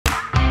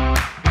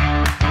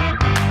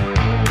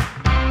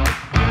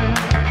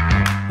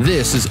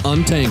This is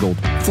Untangled,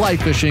 fly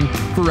fishing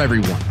for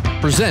everyone,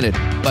 presented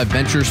by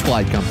Ventures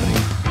Fly Company.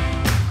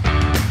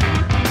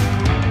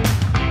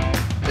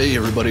 Hey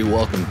everybody,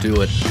 welcome to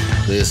it.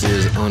 This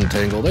is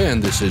Untangled,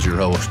 and this is your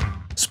host,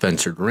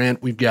 Spencer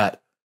Durrant. We've got a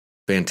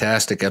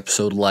fantastic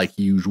episode like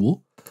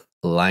usual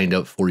lined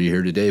up for you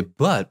here today,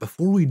 but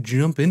before we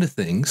jump into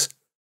things,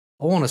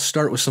 I want to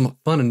start with some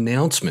fun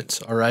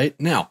announcements, all right?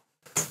 Now,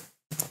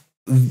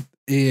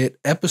 at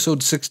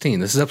episode 16,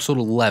 this is episode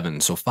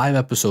 11, so 5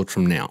 episodes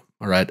from now,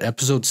 all right?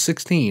 Episode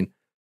 16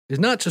 is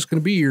not just going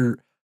to be your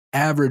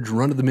average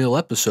run-of-the-mill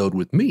episode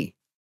with me.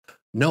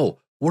 No,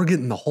 we're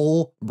getting the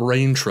whole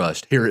brain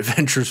trust here at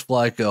Ventures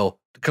Fly Co.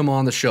 to come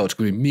on the show. It's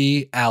going to be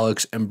me,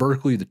 Alex, and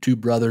Berkeley, the two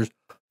brothers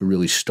who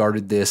really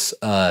started this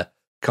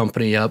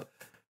company up.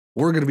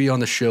 We're going to be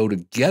on the show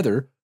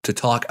together to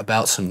talk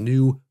about some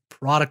new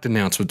product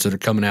announcements that are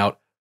coming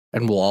out,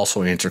 and we'll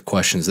also answer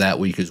questions that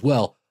week as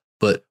well.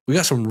 But we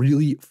got some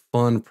really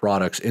fun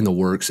products in the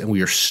works, and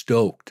we are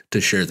stoked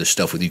to share this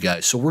stuff with you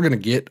guys. So we're going to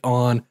get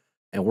on,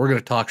 and we're going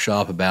to talk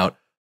shop about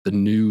the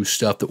new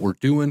stuff that we're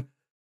doing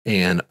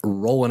and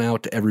rolling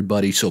out to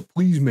everybody. So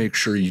please make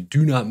sure you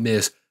do not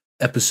miss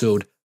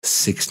episode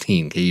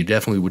 16. Okay, you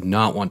definitely would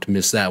not want to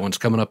miss that one. It's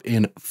coming up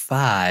in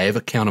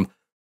 5, count them,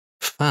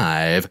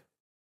 5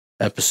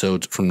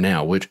 episodes from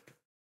now, which,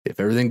 if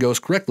everything goes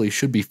correctly,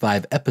 should be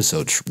 5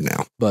 episodes from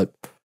now. But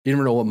you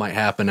never know what might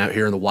happen out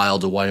here in the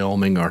wilds of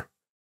Wyoming, or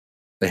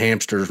the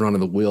hamsters running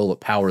the wheel that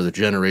power the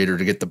generator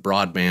to get the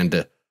broadband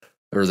to,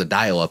 or the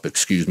dial-up,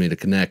 to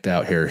connect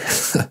out here.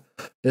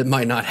 It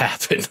might not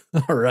happen.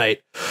 All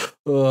right.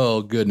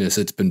 Oh, goodness.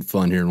 It's been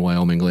fun here in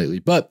Wyoming lately.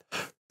 But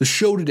the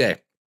show today,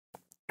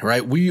 all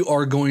right, we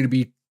are going to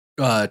be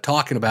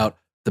talking about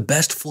the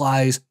best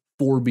flies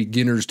for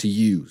beginners to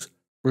use.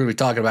 We're going to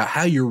be talking about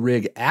how your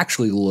rig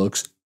actually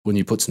looks when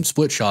you put some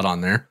split shot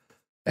on there,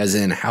 as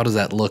in how does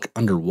that look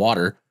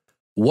underwater?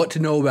 What to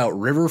know about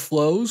river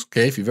flows.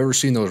 Okay, if you've ever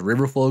seen those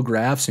river flow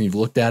graphs and you've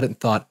looked at it and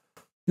thought,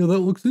 that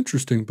looks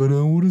interesting, but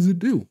what does it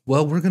do?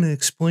 Well, we're going to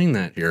explain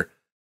that here.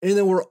 And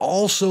then we're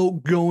also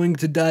going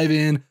to dive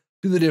in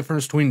to the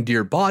difference between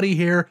deer body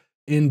hair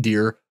and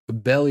deer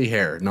belly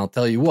hair. And I'll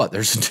tell you what,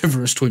 there's a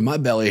difference between my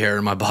belly hair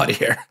and my body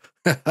hair.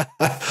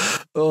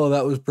 Oh,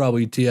 that was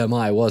probably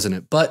TMI, wasn't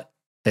it? But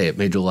hey, it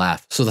made you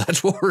laugh. So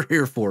that's what we're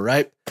here for,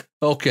 right?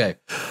 Okay.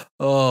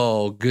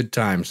 Oh, good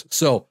times.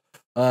 So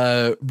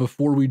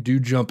before we do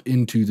jump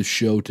into the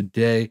show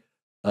today,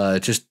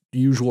 just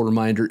usual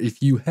reminder,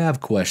 if you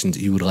have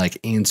questions you would like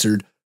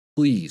answered,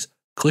 please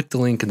click the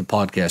link in the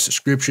podcast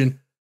description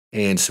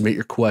and submit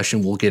your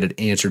question. We'll get it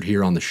answered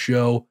here on the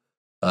show.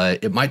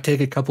 It might take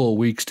a couple of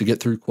weeks to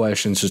get through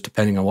questions, just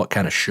depending on what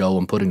kind of show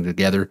I'm putting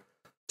together.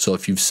 So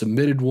if you've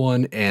submitted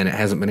one and it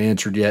hasn't been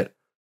answered yet,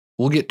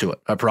 we'll get to it.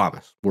 I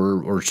promise.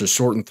 We're just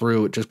sorting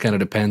through. It just kind of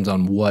depends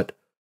on what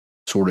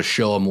sort of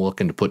show I'm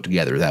looking to put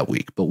together that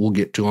week, but we'll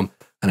get to them.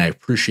 And I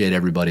appreciate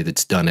everybody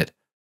that's done it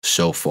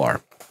so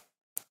far.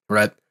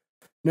 Right.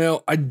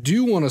 Now, I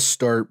do want to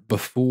start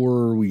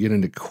before we get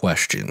into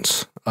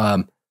questions.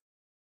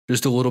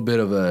 Just a little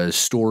bit of a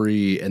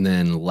story and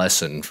then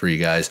lesson for you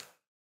guys.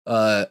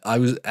 I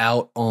was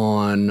out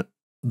on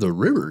the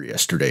river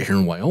yesterday here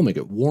in Wyoming.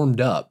 It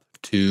warmed up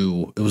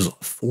to, it was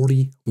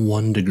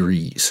 41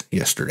 degrees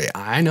yesterday.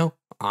 I know.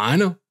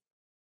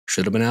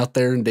 Should have been out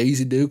there in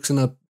Daisy Dukes and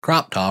a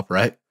crop top,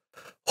 right?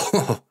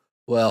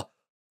 Well,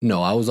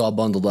 no, I was all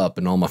bundled up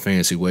in all my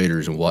fancy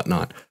waders and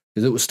whatnot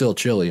because it was still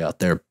chilly out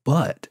there,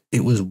 but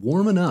it was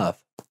warm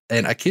enough.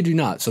 And I kid you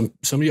not, some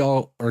of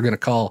y'all are going to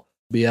call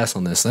BS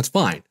on this. That's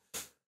fine.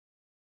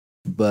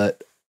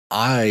 But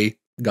I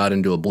got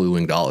into a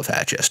blue-winged olive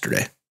hatch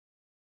yesterday.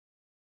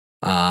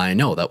 I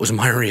know, that was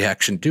my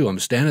reaction too. I'm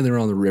standing there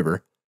on the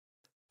river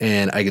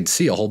and I could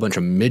see a whole bunch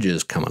of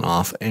midges coming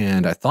off,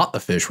 and I thought the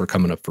fish were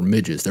coming up for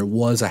midges. There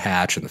was a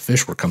hatch and the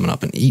fish were coming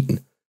up and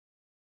eating.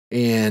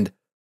 And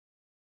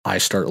I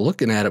start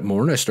looking at it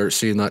more, and I start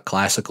seeing that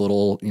classic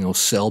little,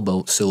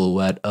 sailboat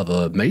silhouette of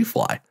a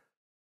mayfly.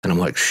 And I'm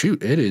like,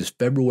 shoot, it is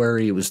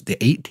February. It was the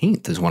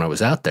 18th is when I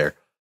was out there.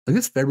 Like,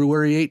 it's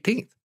February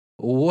 18th.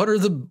 What are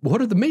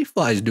the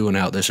mayflies doing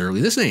out this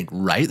early? This ain't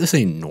right. This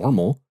ain't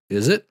normal,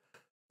 is it?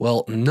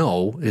 Well,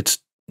 no, it's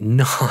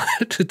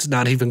not. It's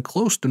not even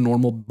close to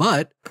normal.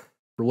 But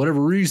for whatever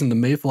reason, the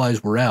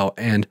mayflies were out,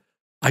 and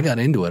I got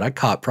into it. I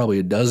caught probably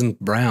a dozen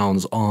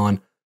browns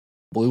on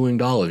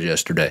blue-winged olives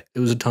yesterday. It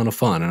was a ton of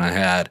fun, and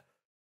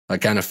I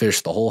kind of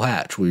fished the whole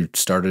hatch. We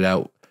started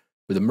out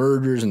with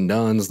emergers and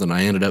duns, then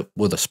I ended up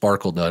with a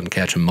sparkle dun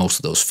catching most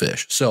of those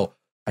fish. So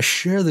I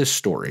share this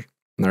story,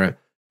 all right,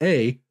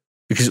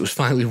 because it was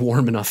finally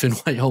warm enough in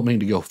Wyoming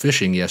to go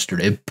fishing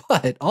yesterday,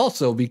 but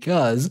also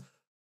because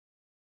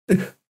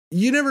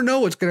you never know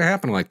what's going to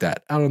happen like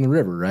that out on the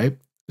river, right?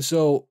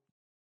 So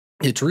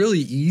it's really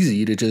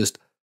easy to just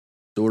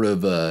sort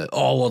of, the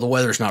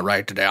weather's not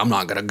right today, I'm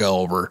not going to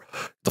go, or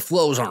the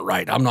flows aren't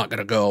right, I'm not going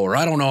to go, or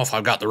I don't know if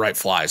I've got the right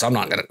flies, I'm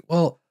not going to.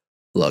 Well,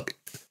 look,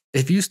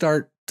 if you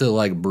start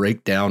to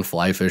break down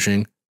fly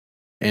fishing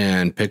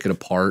and pick it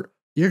apart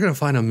you're going to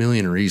find a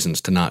million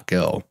reasons to not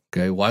go.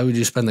 Okay. Why would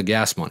you spend the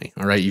gas money?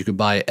 All right. You could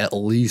buy at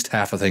least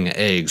half a thing of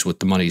eggs with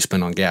the money you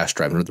spend on gas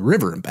driving to the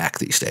river and back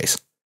these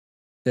days.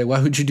 Okay.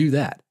 Why would you do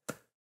that?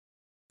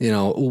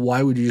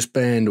 Why would you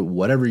spend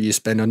whatever you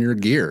spend on your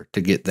gear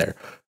to get there?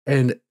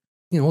 And,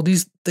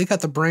 they got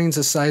the brains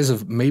the size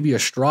of maybe a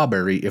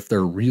strawberry if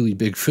they're really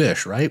big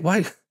fish, right?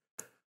 Why?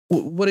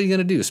 What are you going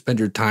to do? Spend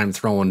your time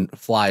throwing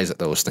flies at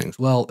those things?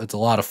 Well, it's a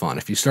lot of fun.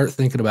 If you start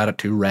thinking about it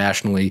too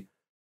rationally,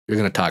 you're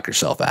going to talk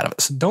yourself out of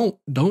it. So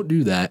don't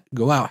do that.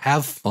 Go out,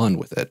 have fun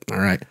with it. All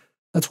right.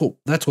 That's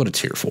what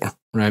it's here for.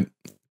 Right.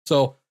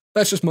 So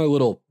that's just my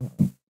little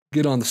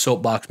get on the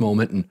soapbox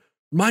moment and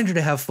remind you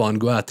to have fun.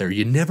 Go out there.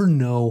 You never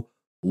know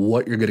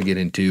what you're going to get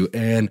into.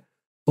 And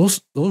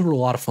those were a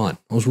lot of fun.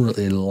 Those were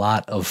a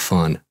lot of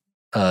fun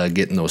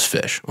getting those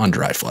fish on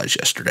dry flies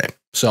yesterday.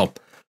 So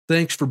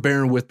thanks for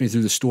bearing with me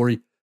through the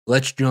story.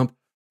 Let's jump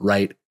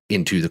right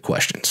into the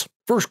questions.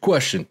 First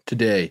question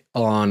today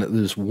on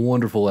this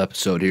wonderful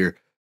episode here.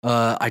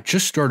 I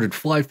just started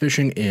fly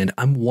fishing and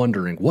I'm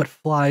wondering what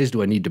flies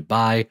do I need to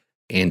buy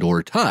and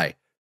or tie?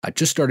 I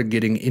just started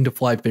getting into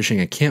fly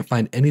fishing. I can't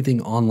find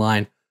anything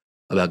online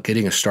about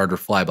getting a starter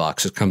fly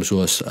box. It comes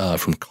to us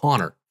from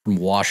Connor from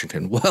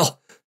Washington. Well,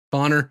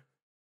 Connor,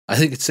 I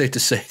think it's safe to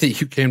say that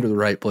you came to the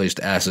right place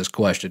to ask this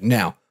question.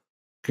 Now,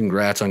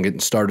 congrats on getting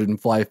started in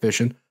fly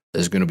fishing.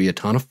 This is going to be a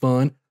ton of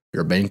fun.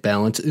 Your bank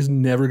balance is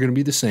never going to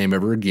be the same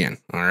ever again.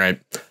 All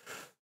right.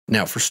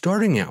 Now, for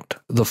starting out,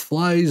 the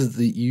flies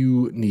that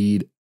you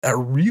need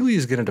really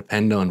is going to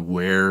depend on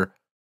where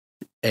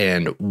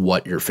and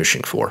what you're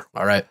fishing for.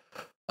 All right.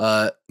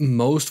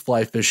 Most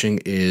fly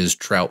fishing is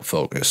trout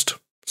focused.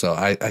 So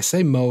I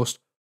say most.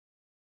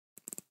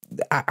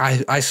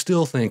 I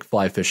still think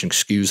fly fishing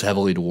skews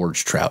heavily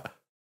towards trout.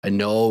 I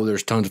know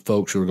there's tons of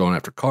folks who are going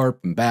after carp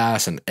and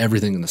bass and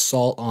everything in the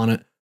salt on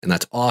it, and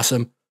that's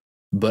awesome.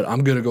 But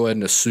I'm going to go ahead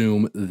and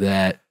assume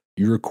that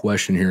your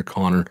question here,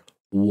 Connor,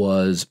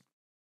 was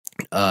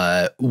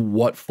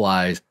what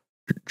flies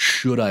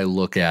should I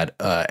look at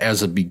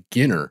as a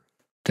beginner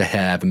to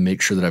have and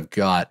make sure that I've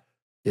got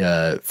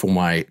for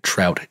my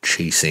trout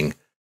chasing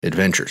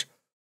adventures.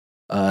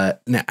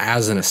 Now,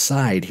 as an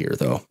aside here,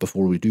 though,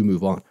 before we do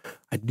move on,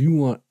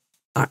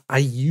 I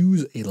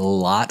use a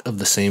lot of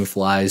the same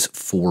flies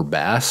for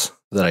bass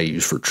that I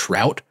use for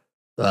trout.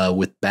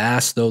 With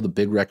bass, though, the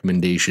big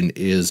recommendation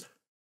is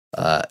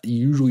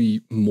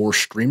usually more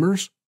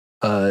streamers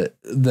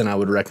than I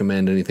would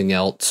recommend anything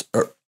else,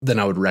 or than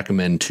I would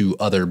recommend to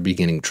other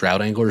beginning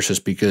trout anglers,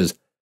 just because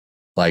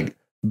like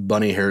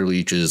bunny hair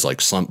leeches, like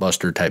slump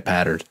buster type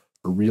patterns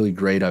are really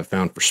great. I've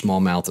found for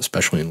smallmouth,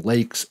 especially in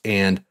lakes.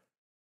 And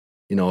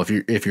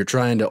if you're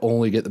trying to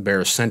only get the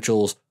bare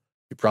essentials,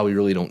 you probably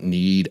really don't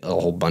need a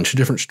whole bunch of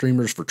different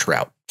streamers for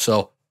trout.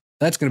 So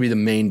that's going to be the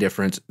main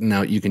difference.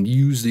 Now you can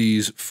use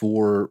these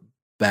for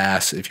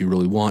bass if you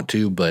really want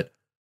to, but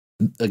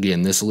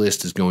again, this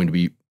list is going to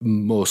be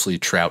mostly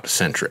trout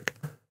centric.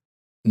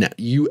 Now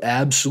you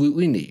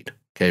absolutely need,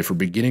 for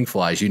beginning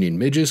flies, you need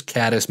midges,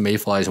 caddis,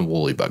 mayflies, and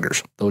woolly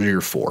buggers. Those are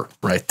your four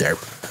right there.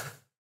 Of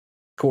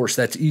course,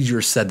 that's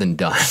easier said than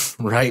done,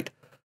 right?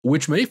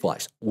 Which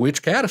mayflies,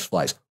 which caddis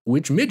flies,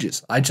 which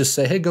midges. I just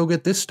say, hey, go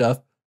get this stuff.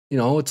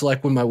 It's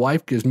like when my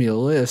wife gives me a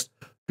list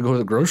to go to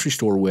the grocery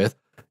store with,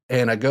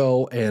 and I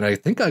go and I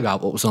think I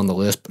got what was on the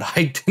list, but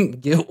I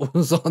didn't get what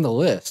was on the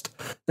list.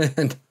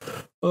 And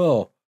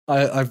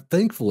I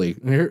thankfully,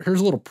 here's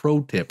a little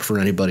pro tip for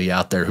anybody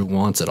out there who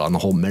wants it on the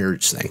whole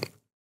marriage thing,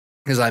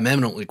 because I'm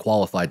eminently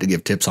qualified to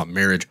give tips on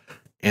marriage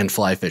and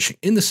fly fishing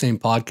in the same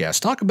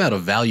podcast. Talk about a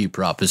value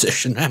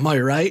proposition. Am I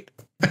right?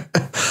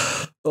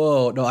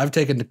 Oh, no, I've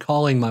taken to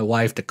calling my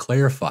wife to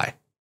clarify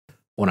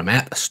when I'm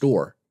at the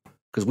store,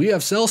 because we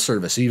have cell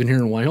service even here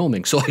in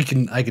Wyoming, so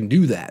I can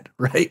do that,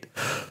 right?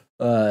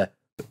 That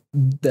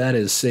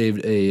has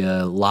saved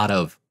a lot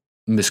of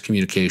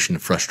miscommunication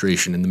and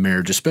frustration in the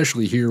marriage,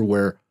 especially here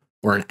where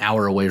we're an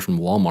hour away from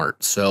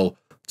Walmart. So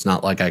it's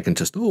not like I can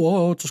just,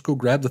 I'll just go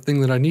grab the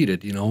thing that I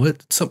needed.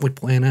 It's something we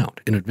plan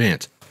out in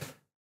advance.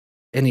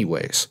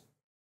 Anyways,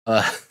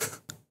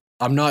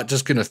 I'm not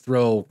just going to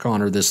throw,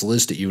 Connor, this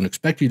list at you and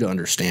expect you to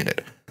understand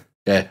it.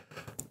 Okay.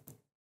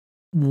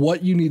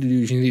 What you need to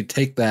do is you need to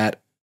take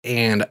that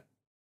and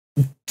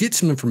get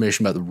some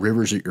information about the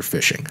rivers that you're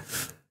fishing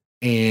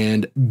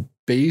and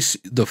base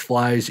the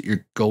flies that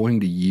you're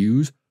going to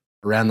use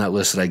around that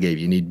list that I gave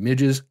you. You need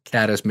midges,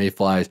 caddis,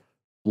 mayflies,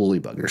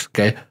 woolly buggers.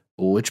 Okay.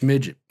 Well, which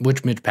midge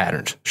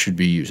patterns should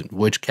be using?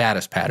 Which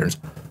caddis patterns?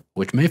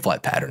 Which mayfly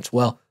patterns?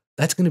 Well,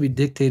 that's going to be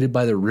dictated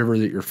by the river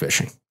that you're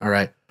fishing. All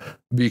right.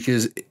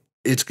 Because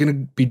it's going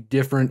to be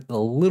different a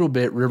little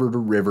bit river to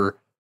river,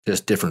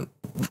 just different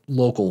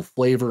local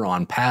flavor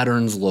on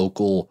patterns,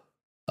 local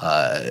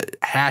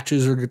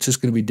hatches are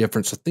just going to be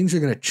different. So things are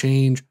going to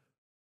change.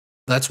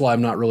 That's why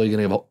I'm not really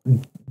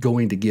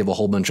going to give a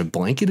whole bunch of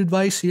blanket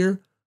advice here.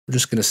 I'm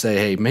just going to say,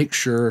 hey, make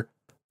sure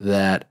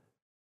that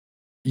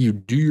you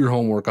do your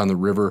homework on the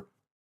river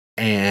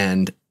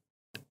and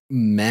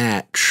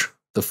match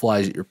the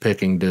flies that you're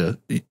picking to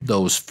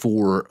those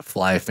four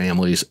fly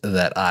families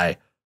that I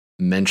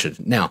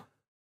mentioned. Now,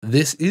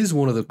 this is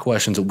one of the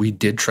questions that we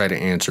did try to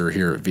answer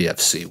here at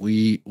VFC.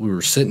 We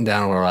were sitting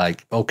down and we're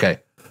like, okay,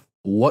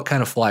 what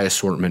kind of fly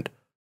assortment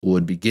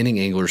would beginning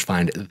anglers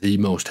find the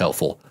most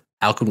helpful?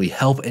 How can we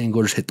help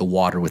anglers hit the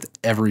water with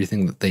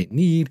everything that they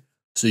need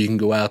so you can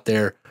go out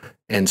there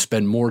and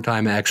spend more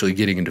time actually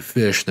getting into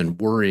fish than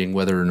worrying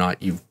whether or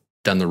not you've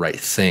done the right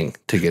thing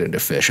to get into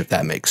fish, if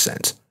that makes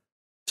sense.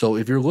 So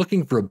if you're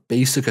looking for a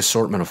basic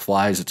assortment of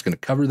flies that's going to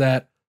cover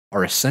that,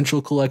 our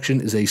essential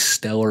collection is a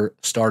stellar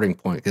starting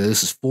point.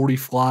 This is 40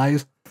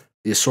 flies.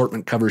 The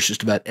assortment covers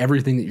just about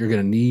everything that you're going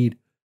to need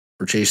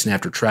for chasing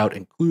after trout,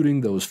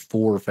 including those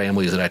 4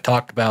 families that I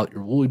talked about: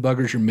 your woolly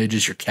buggers, your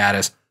midges, your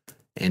caddis,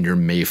 and your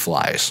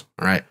mayflies.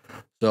 All right.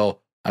 So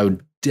I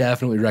would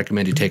definitely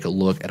recommend you take a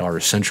look at our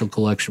essential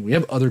collection. We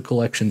have other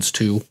collections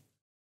too,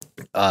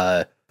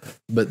 but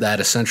that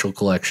essential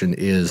collection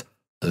is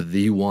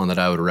the one that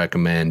I would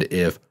recommend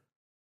if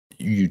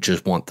you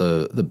just want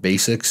the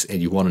basics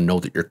and you want to know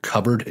that you're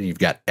covered and you've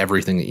got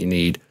everything that you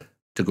need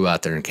to go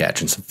out there and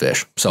catching some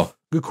fish. So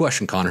good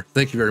question, Connor.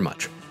 Thank you very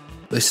much.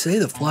 They say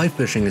that fly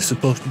fishing is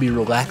supposed to be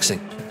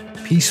relaxing,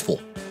 peaceful,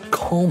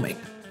 calming.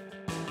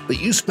 But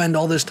you spend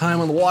all this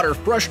time on the water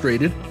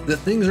frustrated that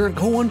things aren't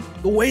going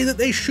the way that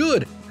they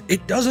should.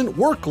 It doesn't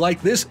work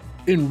like this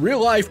in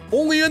real life,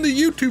 only in the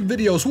YouTube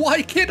videos.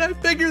 Why can't I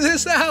figure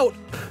this out?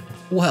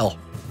 Well,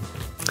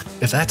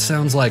 if that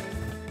sounds like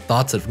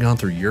thoughts that have gone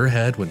through your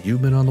head when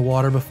you've been on the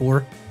water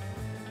before,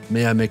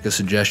 may I make a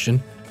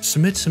suggestion?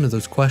 Submit some of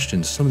those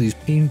questions, some of these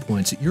pain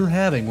points that you're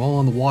having while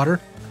on the water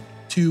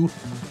to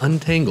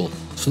Untangled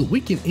so that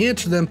we can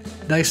answer them,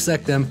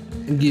 dissect them,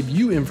 and give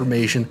you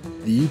information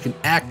that you can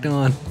act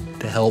on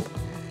to help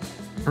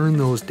turn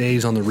those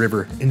days on the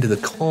river into the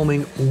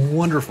calming,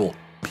 wonderful,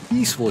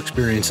 peaceful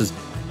experiences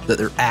that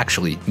they're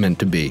actually meant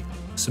to be.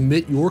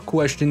 Submit your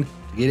question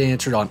to get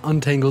answered on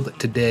Untangled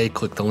today.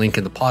 Click the link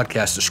in the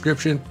podcast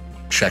description.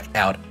 Check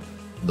out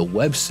the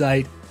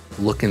website.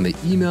 Look in the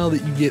email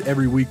that you get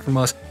every week from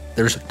us.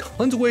 There's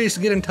tons of ways to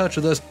get in touch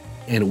with us,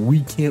 and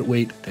we can't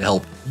wait to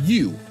help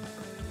you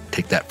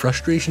take that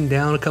frustration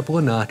down a couple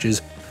of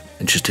notches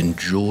and just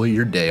enjoy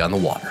your day on the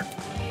water.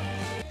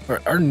 All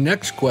right, our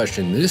next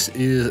question, this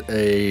is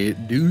a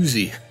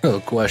doozy of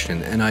a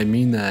question, and I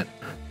mean that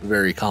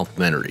very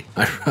complimentary,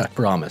 I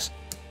promise.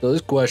 So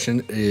this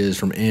question is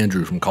from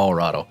Andrew from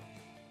Colorado.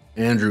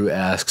 Andrew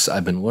asks,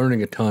 I've been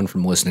learning a ton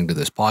from listening to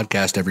this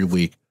podcast every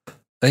week.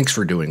 Thanks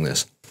for doing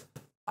this.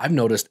 I've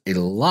noticed a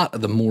lot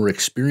of the more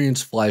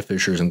experienced fly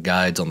fishers and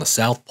guides on the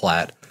South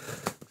Platte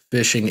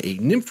fishing a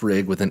nymph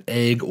rig with an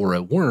egg or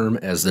a worm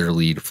as their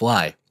lead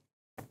fly.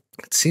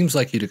 It seems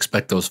like you'd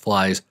expect those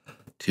flies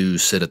to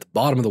sit at the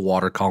bottom of the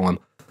water column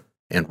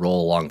and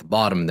roll along the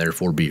bottom and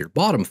therefore be your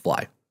bottom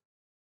fly.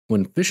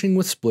 When fishing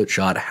with split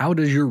shot, how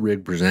does your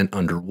rig present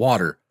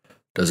underwater?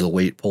 Does the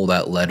weight pull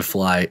that lead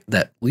fly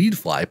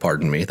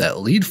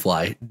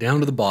down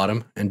to the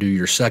bottom, and do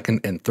your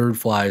second and third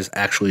flies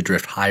actually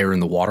drift higher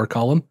in the water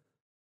column?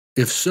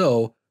 If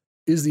so,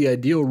 is the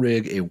ideal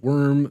rig a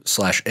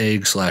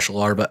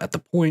worm/egg/larva at the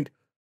point,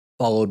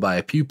 followed by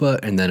a pupa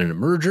and then an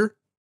emerger?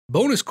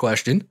 Bonus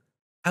question,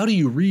 how do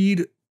you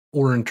read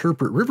or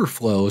interpret river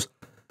flows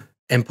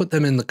and put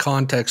them in the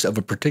context of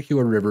a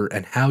particular river,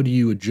 and how do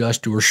you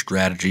adjust your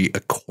strategy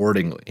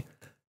accordingly?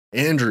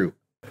 Andrew,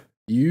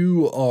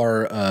 you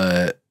are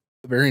a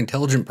very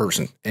intelligent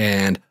person,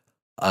 and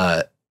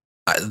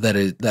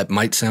that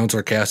might sound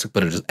sarcastic,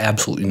 but it is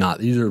absolutely not.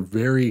 These are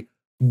very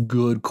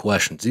good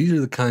questions. These are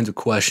the kinds of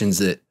questions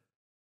that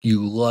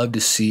you love to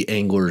see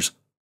anglers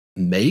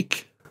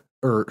make,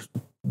 or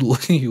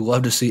you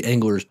love to see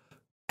anglers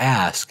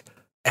ask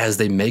as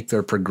they make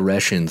their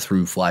progression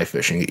through fly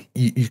fishing.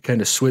 You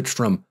kind of switch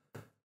from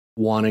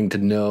wanting to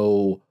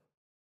know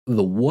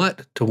the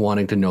what to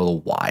wanting to know the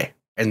why.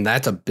 And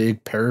that's a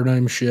big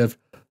paradigm shift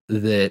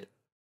that,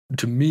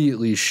 to me at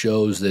least,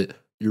 shows that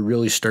you're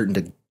really starting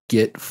to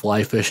get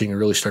fly fishing and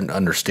really starting to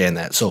understand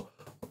that. So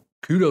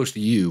kudos to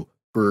you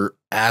for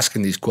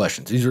asking these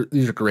questions.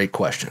 These are great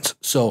questions.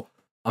 So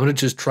I'm going to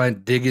just try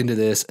and dig into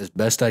this as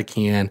best I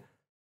can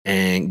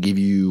and give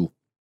you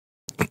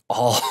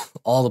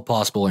all the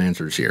possible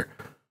answers here.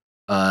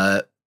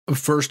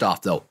 First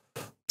off, though,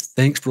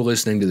 thanks for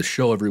listening to the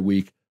show every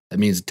week. That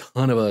means a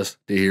ton of us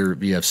to hear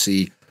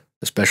VFC,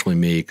 especially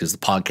me, because the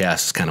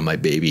podcast is kind of my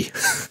baby.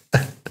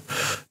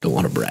 Don't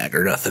want to brag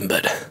or nothing,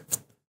 but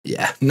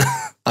yeah,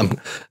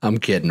 I'm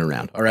kidding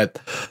around. All right.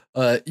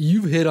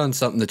 You've hit on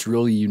something that's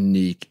really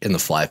unique in the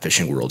fly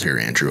fishing world here,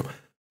 Andrew,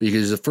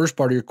 because the first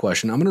part of your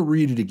question, I'm going to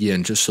read it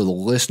again just so the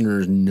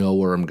listeners know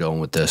where I'm going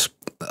with this.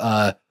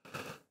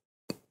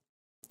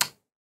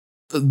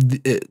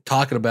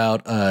 Talking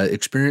about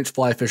experienced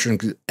fly fishing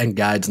and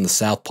guides in the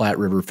South Platte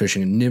River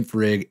fishing a nymph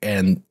rig,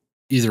 and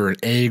either an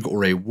egg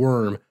or a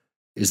worm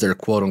is their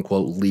quote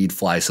unquote lead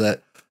fly. So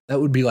that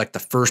would be like the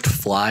first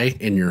fly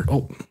in your,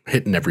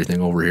 hitting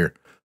everything over here.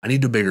 I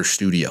need a bigger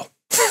studio.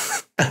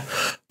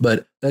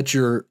 But that's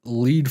your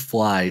lead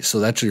fly. So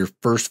that's your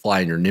first fly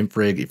in your nymph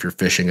rig if you're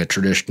fishing a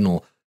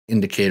traditional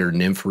indicator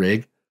nymph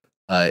rig.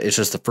 It's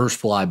just the first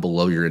fly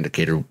below your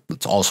indicator.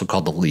 It's also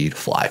called the lead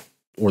fly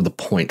or the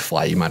point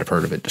fly. You might have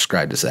heard of it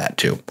described as that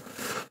too.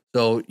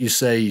 So you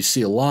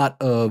see a lot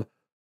of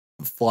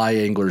fly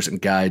anglers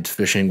and guides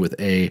fishing with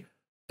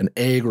an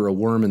egg or a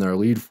worm in their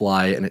lead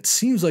fly, and it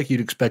seems like you'd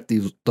expect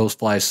those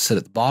flies to sit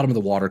at the bottom of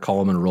the water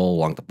column and roll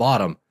along the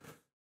bottom,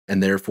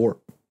 and therefore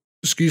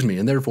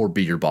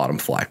be your bottom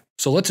fly.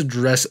 So let's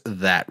address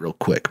that real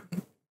quick.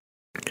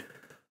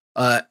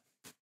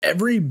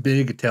 Every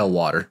big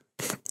tailwater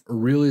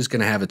really is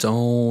going to have its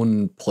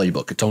own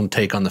playbook, its own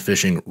take on the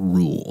fishing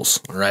rules.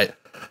 All right.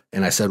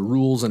 And I said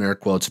rules in air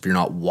quotes if you're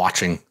not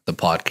watching the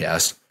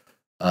podcast.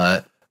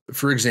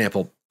 For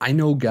example, I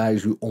know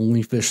guys who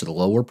only fish the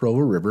lower Provo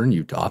River in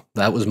Utah.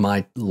 That was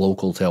my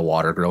local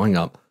tailwater growing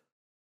up.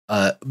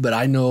 But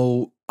I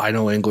know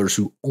anglers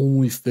who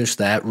only fish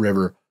that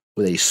river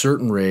with a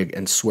certain rig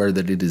and swear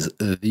that it is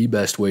the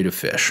best way to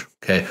fish.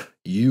 Okay.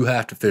 You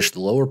have to fish the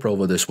lower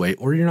Provo this way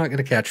or you're not going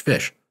to catch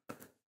fish.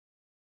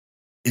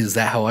 Is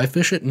that how I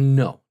fish it?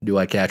 No. Do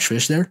I catch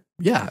fish there?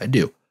 Yeah, I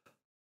do.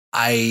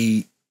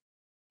 I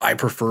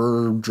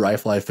prefer dry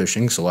fly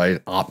fishing, so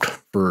I opt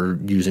for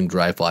using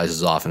dry flies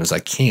as often as I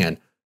can.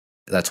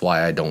 That's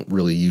why I don't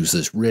really use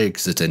this rig,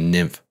 because it's a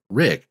nymph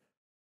rig.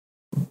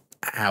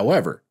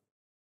 However,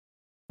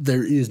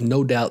 there is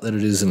no doubt that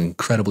it is an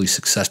incredibly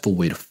successful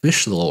way to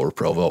fish the lower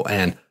Provo,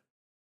 and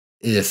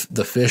if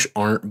the fish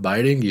aren't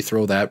biting, you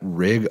throw that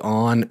rig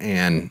on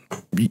and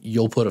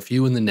you'll put a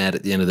few in the net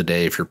at the end of the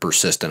day if you're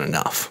persistent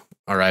enough.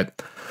 All right.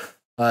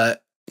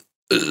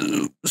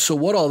 So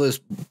what all this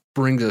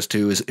brings us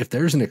to is if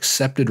there's an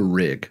accepted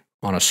rig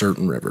on a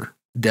certain river,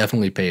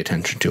 definitely pay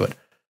attention to it.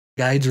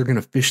 Guides are going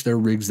to fish their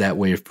rigs that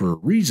way for a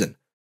reason.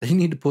 They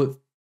need to put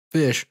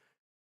fish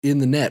in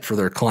the net for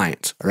their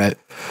clients. All right.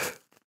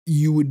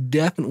 You would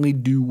definitely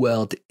do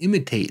well to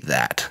imitate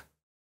that.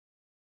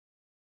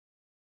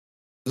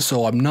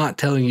 So I'm not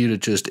telling you to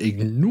just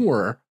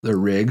ignore the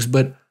rigs,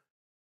 but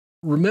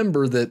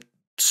remember that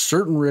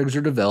certain rigs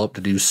are developed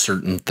to do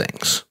certain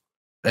things.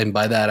 And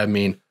by that, I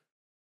mean,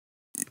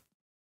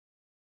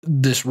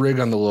 this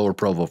rig on the lower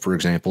Provo, for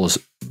example, is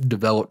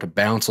developed to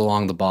bounce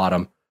along the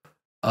bottom.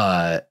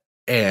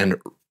 And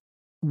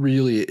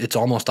really, it's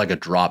almost like a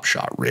drop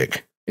shot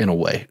rig in a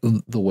way,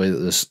 the way that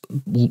this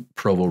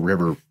Provo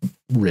River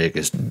rig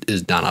is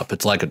done up.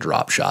 It's like a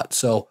drop shot.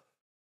 So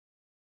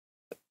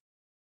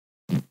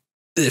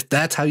if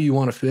that's how you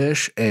want to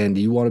fish and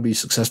you want to be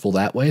successful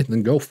that way,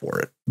 then go for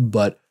it.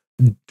 But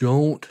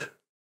don't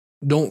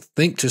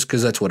think just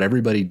because that's what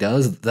everybody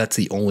does, that's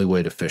the only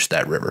way to fish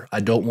that river. I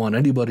don't want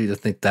anybody to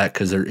think that,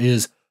 because there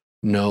is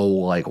no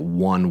like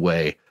one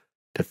way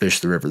to fish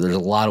the river. There's a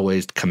lot of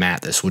ways to come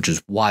at this, which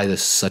is why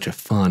this is such a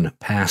fun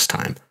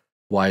pastime,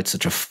 why it's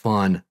such a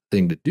fun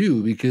thing to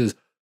do, because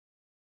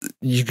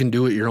you can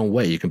do it your own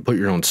way. You can put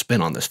your own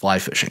spin on this fly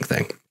fishing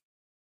thing.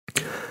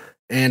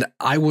 And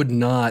I would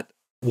not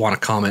want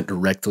to comment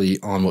directly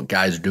on what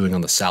guys are doing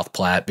on the South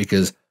Platte,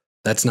 because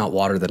that's not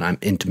water that I'm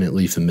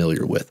intimately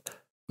familiar with.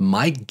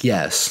 My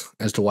guess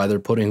as to why they're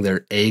putting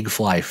their egg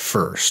fly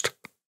first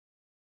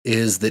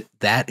is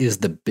that is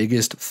the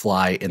biggest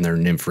fly in their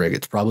nymph rig.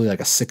 It's probably like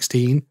a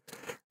 16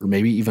 or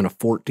maybe even a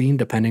 14,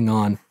 depending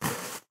on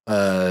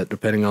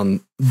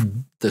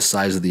the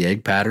size of the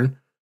egg pattern.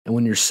 And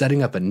when you're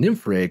setting up a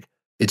nymph rig,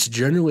 it's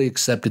generally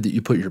accepted that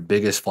you put your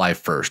biggest fly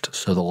first.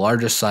 So the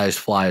largest sized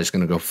fly is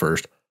going to go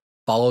first,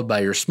 followed by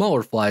your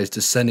smaller flies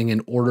descending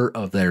in order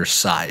of their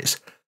size.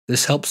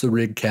 This helps the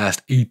rig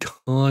cast a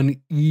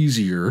ton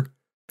easier,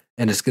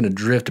 and it's going to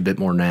drift a bit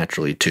more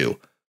naturally too.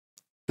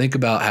 Think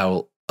about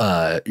how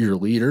your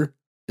leader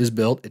is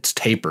built. It's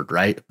tapered,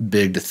 right?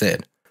 Big to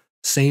thin.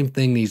 Same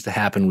thing needs to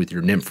happen with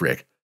your nymph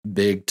rig,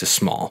 big to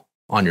small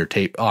on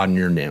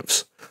your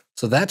nymphs.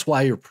 So that's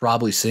why you're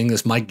probably seeing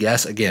this. My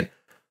guess, again,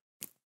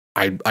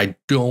 I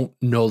don't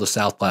know the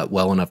South Platte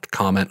well enough to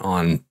comment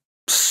on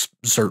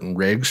certain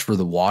rigs for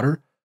the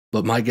water,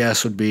 but my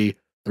guess would be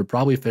they're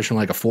probably fishing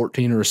like a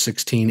 14 or a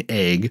 16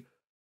 egg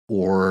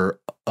or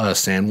a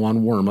San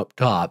Juan worm up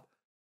top.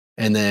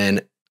 And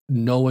then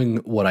knowing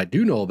what I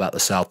do know about the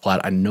South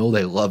Platte, I know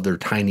they love their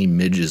tiny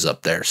midges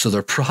up there. So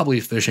they're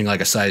probably fishing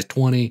like a size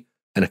 20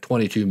 and a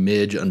 22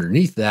 midge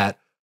underneath that,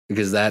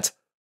 because that's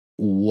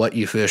what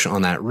you fish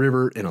on that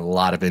river in a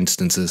lot of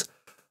instances,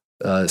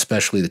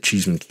 especially the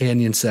Cheeseman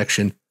Canyon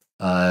section.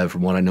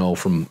 From what I know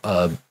from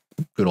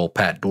good old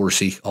Pat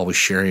Dorsey, always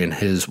sharing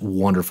his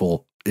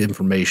wonderful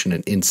information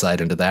and insight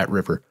into that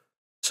river.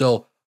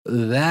 So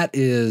that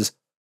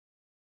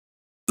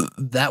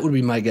would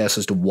be my guess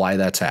as to why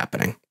that's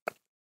happening.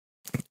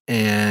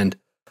 And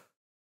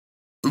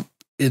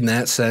in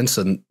that sense,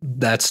 and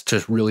that's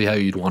just really how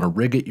you'd want to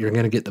rig it, you're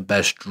going to get the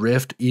best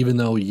drift, even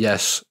though,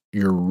 yes,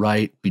 you're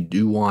right, we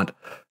do want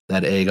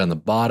that egg on the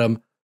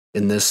bottom.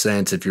 In this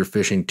sense, if you're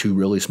fishing two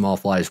really small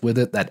flies with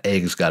it, that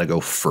egg's got to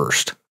go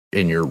first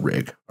in your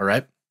rig. All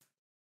right.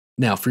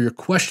 Now, for your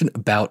question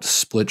about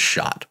split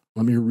shot,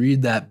 let me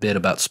read that bit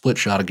about split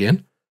shot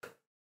again.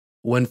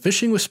 When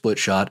fishing with split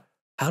shot,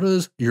 how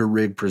does your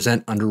rig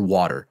present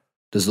underwater?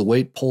 Does the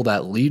weight pull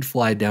that lead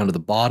fly down to the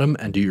bottom,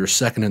 and do your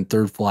second and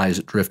third flies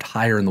drift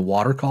higher in the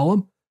water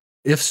column?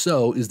 If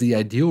so, is the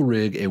ideal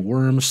rig a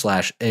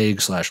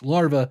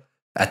worm/egg/larva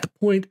at the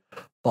point,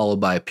 followed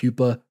by a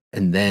pupa,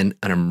 and then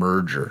an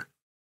emerger?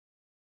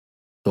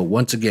 So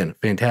once again,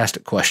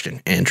 fantastic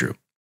question, Andrew.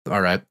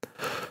 All right.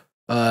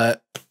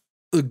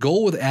 The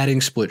goal with adding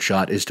split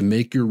shot is to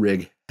make your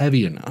rig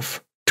heavy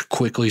enough to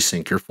quickly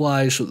sink your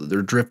flies so that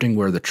they're drifting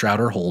where the trout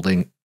are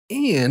holding,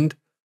 and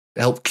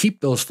help keep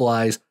those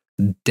flies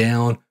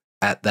down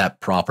at that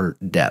proper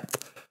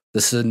depth.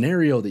 The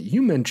scenario that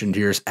you mentioned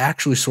here is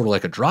actually sort of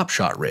like a drop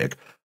shot rig,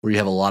 where you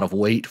have a lot of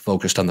weight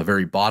focused on the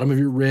very bottom of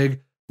your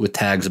rig with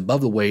tags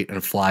above the weight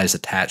and flies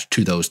attached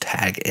to those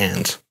tag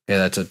ends. Okay,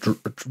 that's a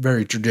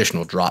very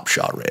traditional drop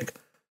shot rig.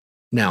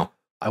 Now,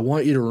 I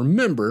want you to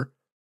remember,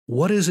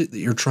 what is it that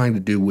you're trying to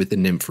do with the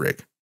nymph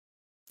rig?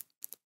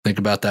 Think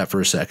about that for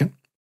a second.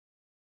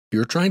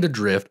 You're trying to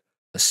drift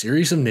a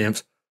series of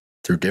nymphs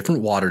through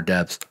different water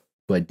depths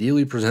to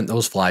ideally present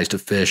those flies to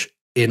fish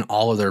in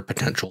all of their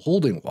potential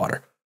holding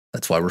water.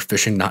 That's why we're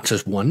fishing not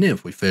just one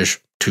nymph, we fish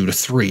 2 to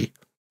 3.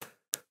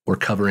 We're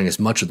covering as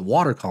much of the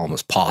water column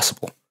as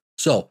possible.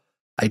 So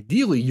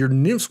ideally, your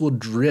nymphs will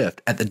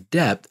drift at the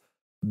depth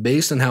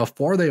based on how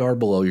far they are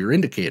below your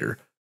indicator.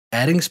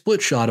 Adding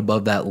split shot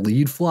above that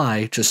lead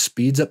fly just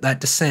speeds up that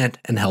descent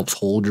and helps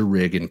hold your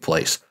rig in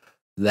place.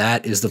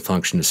 That is the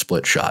function of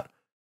split shot.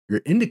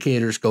 Your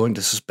indicator is going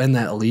to suspend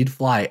that lead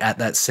fly at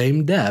that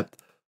same depth,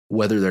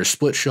 whether there's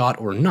split shot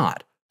or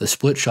not. The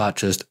split shot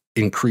just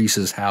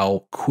increases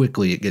how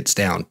quickly it gets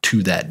down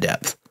to that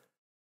depth.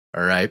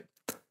 All right.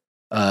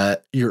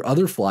 Your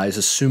other flies,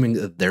 assuming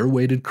that they're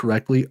weighted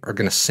correctly, are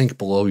going to sink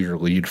below your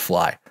lead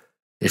fly.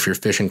 If you're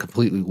fishing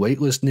completely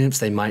weightless nymphs,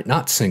 they might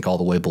not sink all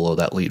the way below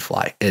that lead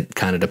fly. It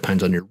kind of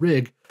depends on your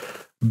rig,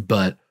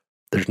 but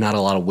there's not a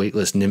lot of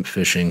weightless nymph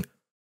fishing,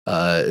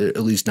 at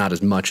least not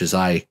as much as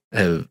I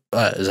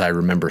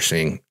remember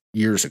seeing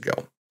years ago.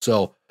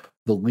 So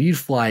the lead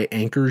fly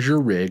anchors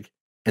your rig,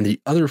 and the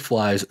other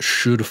flies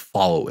should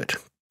follow it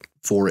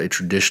for a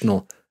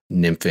traditional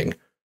nymphing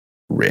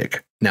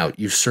rig. Now,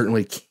 you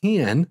certainly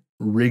can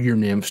rig your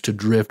nymphs to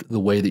drift the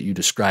way that you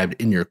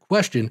described in your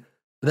question.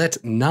 That's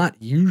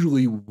not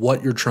usually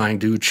what you're trying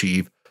to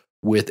achieve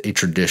with a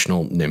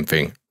traditional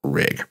nymphing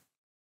rig.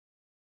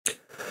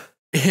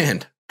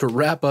 And to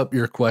wrap up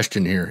your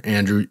question here,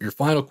 Andrew, your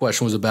final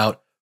question was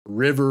about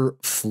river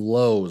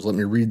flows. Let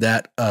me read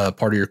that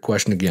part of your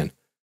question again.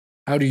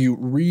 How do you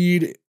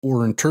read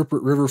or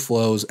interpret river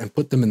flows and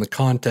put them in the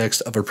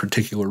context of a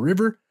particular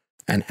river?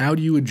 And how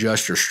do you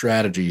adjust your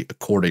strategy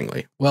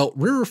accordingly? Well,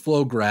 river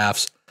flow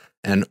graphs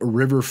and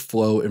river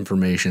flow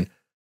information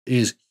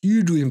is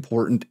hugely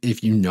important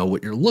if you know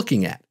what you're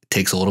looking at. It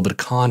takes a little bit of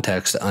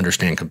context to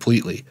understand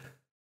completely.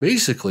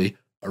 Basically,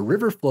 a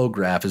river flow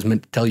graph is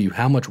meant to tell you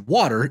how much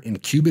water in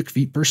cubic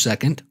feet per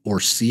second, or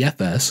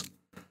CFS,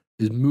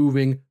 is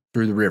moving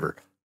through the river.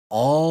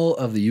 All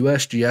of the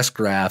USGS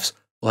graphs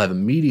will have a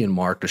median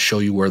mark to show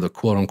you where the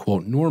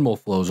quote-unquote normal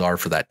flows are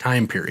for that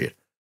time period.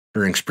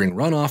 During spring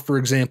runoff, for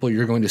example,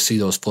 you're going to see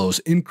those flows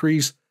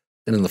increase,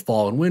 and in the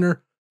fall and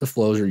winter, the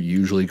flows are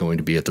usually going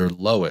to be at their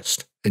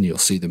lowest. And you'll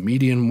see the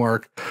median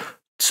mark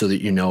so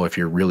that you know if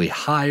you're really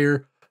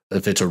higher,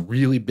 if it's a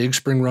really big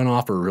spring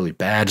runoff or a really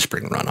bad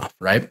spring runoff,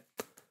 right?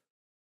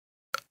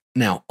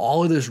 Now,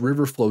 all of this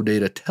river flow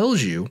data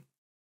tells you,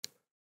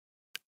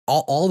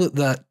 all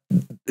that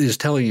is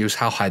telling you is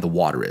how high the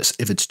water is.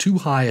 If it's too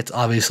high, it's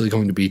obviously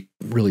going to be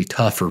really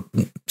tough or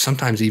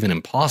sometimes even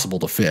impossible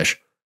to fish.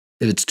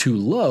 If it's too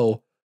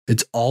low,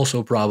 it's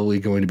also probably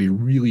going to be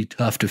really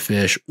tough to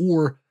fish,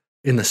 or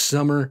in the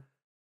summer,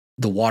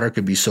 the water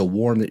could be so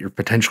warm that you're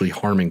potentially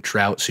harming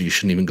trout, so you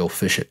shouldn't even go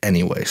fish it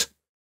anyways.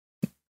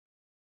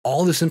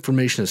 All this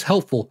information is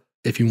helpful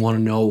if you want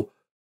to know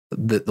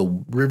that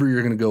the river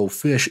you're going to go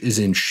fish is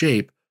in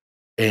shape,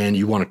 and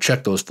you want to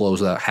check those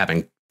flows without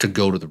having to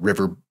go to the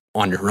river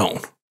on your own.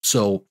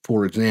 So,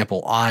 for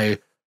example, I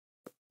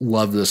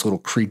love this little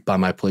creek by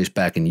my place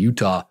back in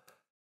Utah,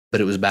 but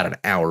it was about an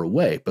hour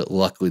away. But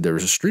luckily, there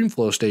was a stream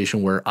flow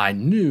station where I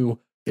knew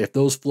if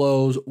those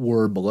flows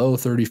were below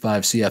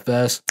 35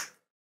 CFS,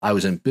 I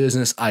was in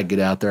business. I'd get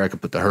out there. I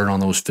could put the hurt on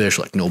those fish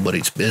like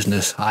nobody's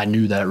business. I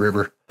knew that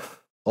river.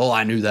 Oh,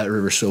 I knew that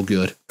river so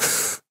good.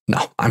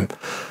 No,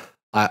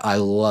 I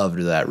loved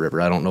that river.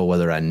 I don't know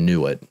whether I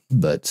knew it,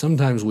 but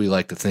sometimes we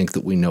like to think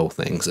that we know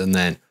things, and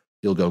then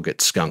you'll go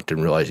get skunked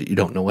and realize that you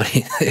don't know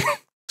anything.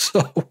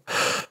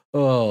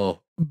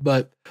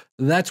 But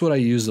that's what I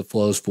use the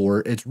flows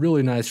for. It's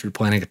really nice for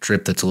planning a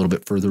trip that's a little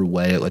bit further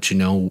away. It lets you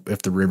know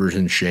if the river's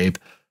in shape.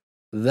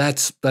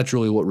 That's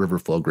really what river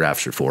flow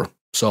graphs are for.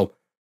 So,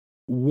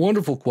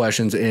 wonderful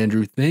questions,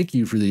 Andrew. Thank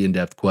you for the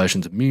in-depth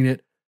questions. I mean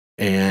it.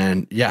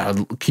 And yeah,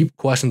 keep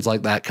questions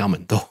like that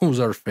coming. Those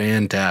are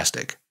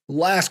fantastic.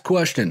 Last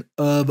question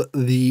of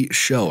the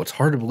show. It's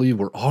hard to believe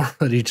we're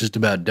already just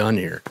about done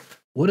here.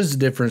 What is the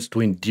difference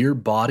between deer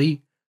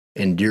body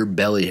and deer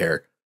belly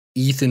hair?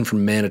 Ethan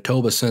from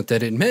Manitoba sent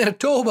that in.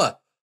 Manitoba!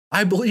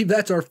 I believe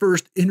that's our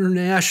first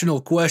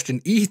international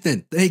question.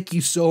 Ethan, thank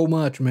you so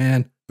much,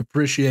 man.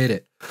 Appreciate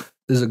it.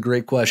 This is a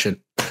great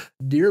question.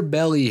 Deer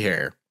belly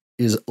hair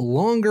is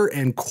longer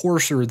and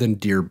coarser than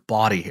deer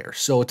body hair.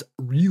 So it's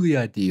really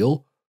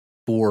ideal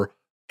for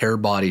hair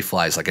body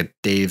flies like a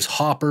Dave's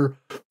hopper,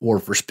 or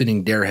for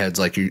spinning deer heads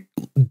like your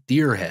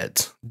deer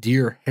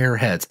hair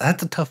heads.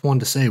 That's a tough one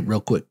to say real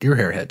quick. Deer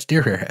hair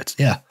heads.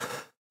 Yeah,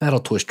 that'll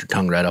twist your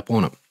tongue right up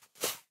on it.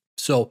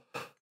 So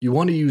you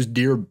want to use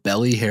deer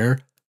belly hair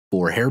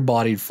for hair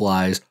bodied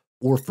flies,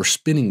 or for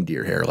spinning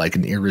deer hair like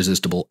an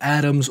Irresistible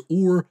Adams,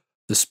 or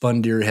the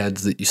spun deer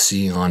heads that you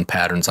see on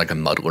patterns like a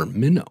muddler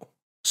minnow.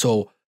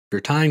 So if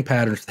you're tying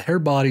patterns with hair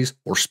bodies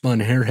or spun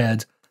hair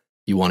heads,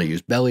 you want to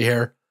use belly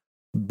hair.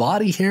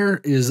 Body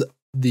hair is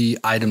the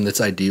item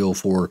that's ideal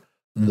for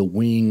the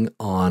wing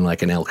on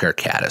like an elk hair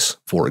caddis,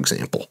 for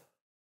example.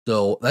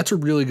 So that's a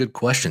really good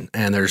question.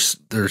 And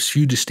there's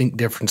few distinct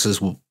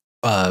differences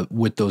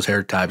with those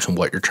hair types and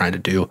what you're trying to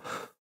do,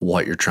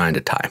 what you're trying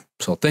to tie.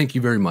 So thank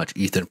you very much,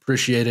 Ethan.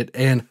 Appreciate it.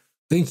 And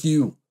thank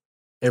you,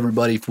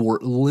 everybody, for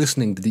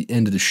listening to the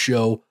end of the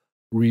show.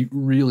 We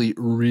really,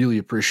 really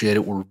appreciate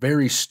it. We're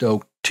very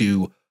stoked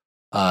to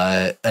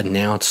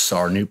announce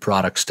our new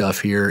product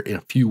stuff here in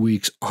a few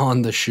weeks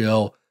on the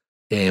show,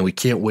 and we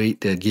can't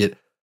wait to get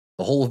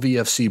the whole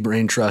VFC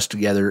Brain Trust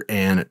together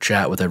and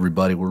chat with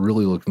everybody. We're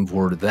really looking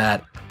forward to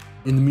that.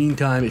 In the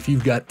meantime, if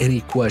you've got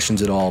any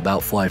questions at all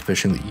about fly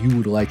fishing that you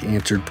would like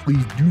answered,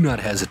 please do not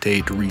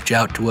hesitate to reach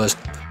out to us.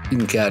 You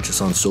can catch us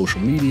on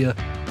social media,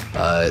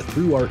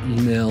 through our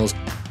emails,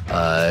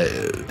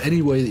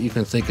 any way that you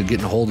can think of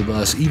getting a hold of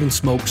us, even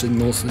smoke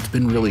signals. It's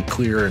been really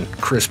clear and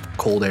crisp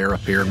cold air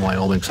up here in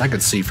Wyoming, so I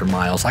can see for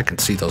miles. I can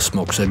see those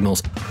smoke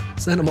signals.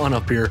 Send them on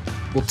up here.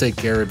 We'll take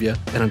care of you.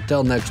 And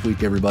until next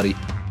week, everybody,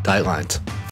 tight lines.